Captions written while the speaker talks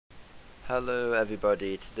Hello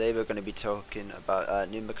everybody, today we're going to be talking about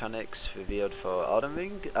new mechanics revealed for Elden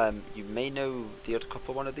Ring. You may know the other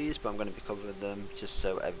couple one of these, but I'm going to be covering them just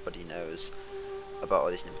so everybody knows about all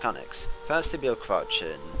these new mechanics. First, the build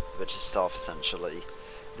crouching, which is stealth essentially.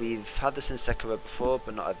 We've had this in Sekiro before,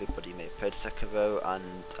 but not everybody may have played Sekiro,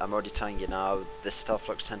 and I'm already telling you now, this stealth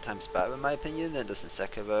looks 10 times better in my opinion than it does in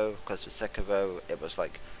Sekiro, because with Sekiro it was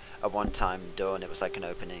like a one-time done, it was like an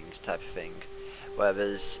opening type of thing.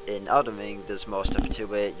 Whereas in Elden Ring, there's more stuff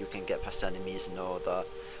to it, you can get past enemies and all that,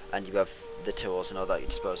 and you have the tools and all that at your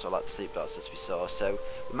disposal, like the sleep darts as we saw. So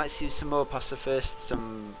we might see some more pacifists,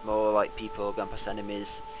 some more like people going past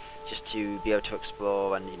enemies, just to be able to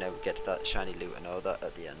explore and, you know, get to that shiny loot and all that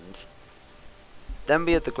at the end. Then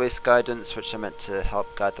we have the grace guidance, which are meant to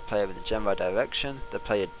help guide the player in the general direction. The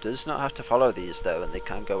player does not have to follow these though, and they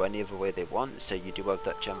can go any other way they want, so you do have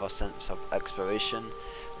that general sense of exploration,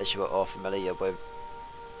 as you are all familiar with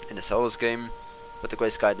in a Souls game. But the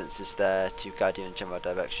grace guidance is there to guide you in general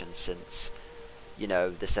direction, since, you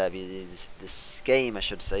know, this game I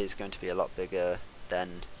should say is going to be a lot bigger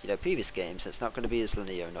than, you know, previous games. It's not going to be as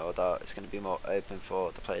linear and all that, it's going to be more open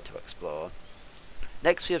for the player to explore.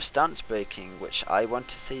 Next we have stance breaking, which I want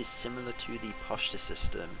to say is similar to the posture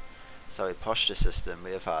system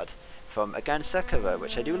we have had from, again, Sekiro,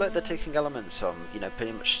 which I do like the taking elements from, you know,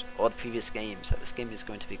 pretty much all the previous games. Like, this game is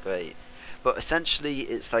going to be great. But essentially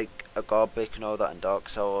it's like a guard break and all that in Dark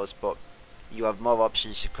Souls, but you have more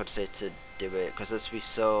options, you could say, to do it, because as we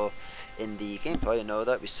saw in the gameplay and all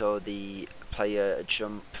that, we saw the player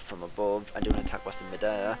jump from above and do an attack whilst in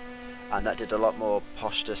midair, and that did a lot more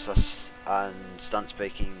posture and stance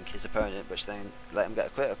breaking his opponent, which then let him get a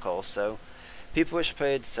critical. So people which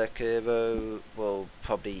played Sekiro will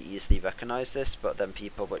probably easily recognise this, but then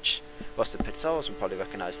people which lost the Pit Souls will probably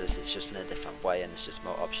recognise this. It's just in a different way, and there's just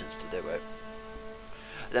more options to do it.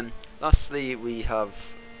 Then lastly we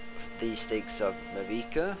have the stakes of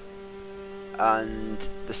Marika, and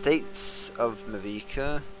the stakes of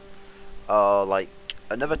Marika are like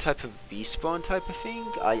another type of respawn type of thing.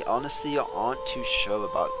 I honestly aren't too sure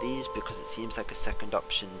about these, because it seems like a second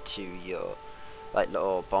option to your like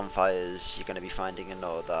little bonfires you're going to be finding and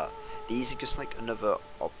all that. These are just like another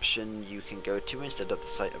option you can go to instead of the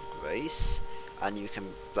site of grace, and you can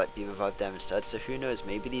like be revived there instead. So who knows,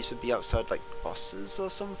 maybe these would be outside like bosses or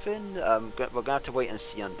something. We're gonna have to wait and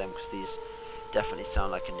see on them, because these definitely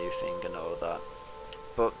sound like a new thing and all that.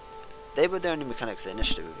 But they were the only mechanics they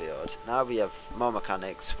initially revealed. Now we have more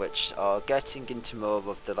mechanics which are getting into more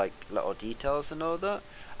of the like little details and all that,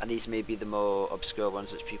 and these may be the more obscure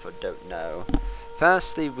ones which people don't know.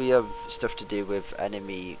 Firstly, we have stuff to do with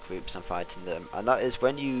enemy groups and fighting them, and that is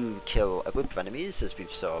when you kill a group of enemies, as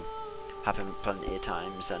we've saw happen plenty of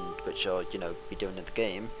times, and which you'll, you know, be doing in the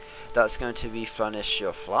game, that's going to replenish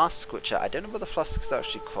your flask, which I don't know what the flask is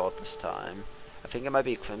actually called this time. I think it might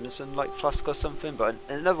be a Crimson like flask or something, but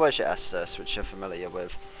in other words your Estus, which you're familiar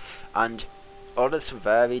with. And all this will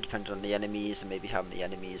vary depending on the enemies and maybe how many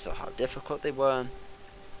enemies or how difficult they were,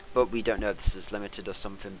 but we don't know if this is limited or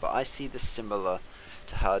something. But I see this similar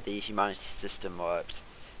to how the humanity system worked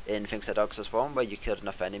in things like Dark Souls 1, where you killed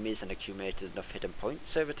enough enemies and accumulated enough hidden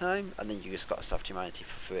points over time, and then you just got a soft humanity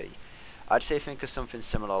for free. I'd say think of something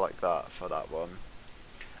similar like that for that one.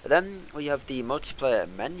 Then we have the multiplayer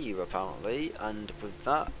menu apparently, and with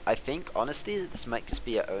that, I think honestly this might just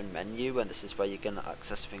be your own menu, and this is where you're going to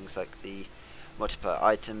access things like the multiplayer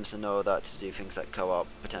items and all that, to do things like co-op,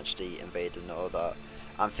 potentially invade and all that,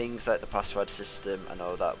 and things like the password system and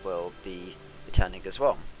all that will be returning as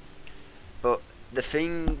well. But the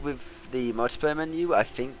thing with the multiplayer menu, I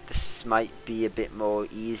think this might be a bit more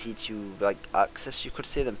easy to like access, you could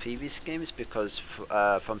say, than previous games, because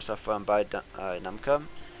From Software and by Namco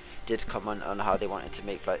did comment on how they wanted to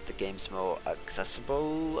make like the games more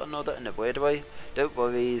accessible and all that in a weird way. Don't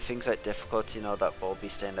worry, things like difficulty and all that will be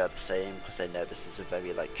staying there the same, because I know this is a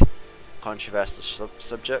very like controversial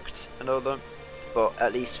subject and all that. But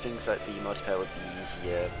at least things like the multiplayer would be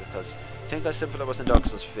easier, because think how simple it was in Dark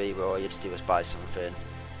Souls 3, where all you had to do was buy something,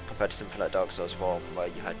 compared to something like Dark Souls 1, where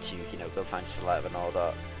you had to, you know, go find Slab and all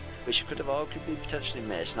that, which you could have arguably potentially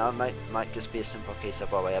missed. Now it might just be a simple case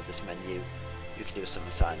of, oh, I have this menu, you can do a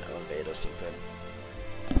summon sign or invade or something.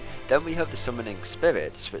 Then we have the summoning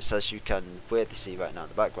spirits, which, as you can weirdly see right now in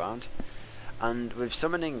the background. And with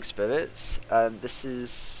summoning spirits, this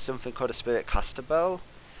is something called a spirit caster bell,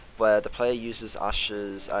 where the player uses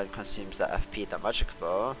ashes and consumes their FP, that magic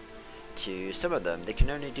bar, to summon them. They can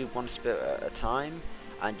only do one spirit at a time,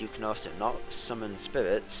 and you can also not summon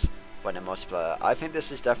spirits when in multiplayer. I think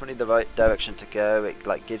this is definitely the right direction to go. It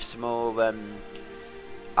like gives more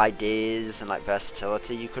ideas and like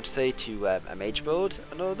versatility, you could say, to a mage build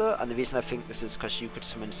and all that. And the reason I think this is because you could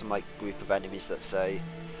summon some like group of enemies, let's say,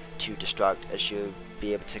 to distract, as you'll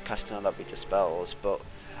be able to cast on that with your spells. But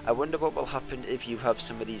I wonder what will happen if you have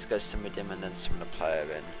some of these guys summoned in and then summon a player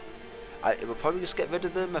in. It will probably just get rid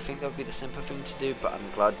of them. I think that would be the simple thing to do, but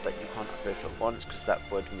I'm glad that you can't have both at once, because that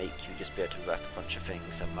would make you just be able to wreck a bunch of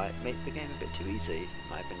things and might make the game a bit too easy, in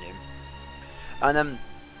my opinion. And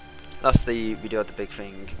lastly, we do have the big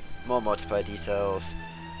thing, more multiplayer details,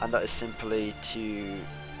 and that is simply to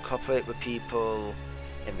cooperate with people,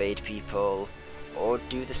 invade people, or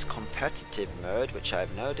do this competitive mode, which I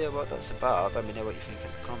have no idea what that's about. Let me know what you think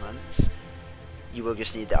in the comments. You will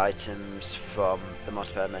just need the items from the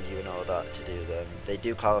multiplayer menu and all that to do them. They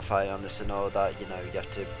do clarify on this and all that, you know, you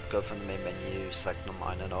have to go from the main menu, select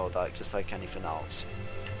online and all that, just like anything else.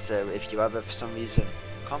 So if you ever for some reason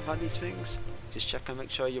can't find these things, just check and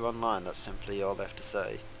make sure you're online. That's simply all I have to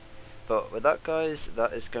say. But with that, guys,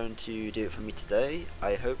 that is going to do it for me today.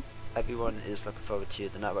 I hope everyone is looking forward to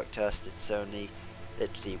the network test. It's only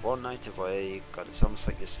literally one night away. God, it's almost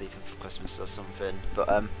like you're sleeping for Christmas or something. But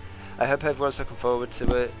I hope everyone's looking forward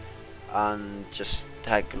to it, and just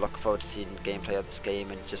looking forward to seeing gameplay of this game,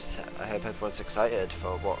 and just I hope everyone's excited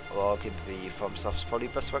for what will arguably be FromSoft's probably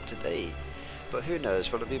best work to date. But who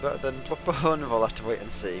knows, will it be better than Bloodborne? We'll have to wait and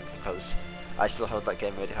see, because I still hold that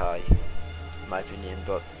game really high, in my opinion.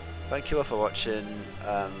 But thank you all for watching,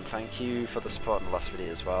 thank you for the support in the last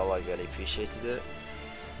video as well, I really appreciated it,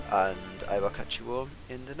 and I will catch you all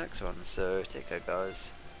in the next one, so take care, guys.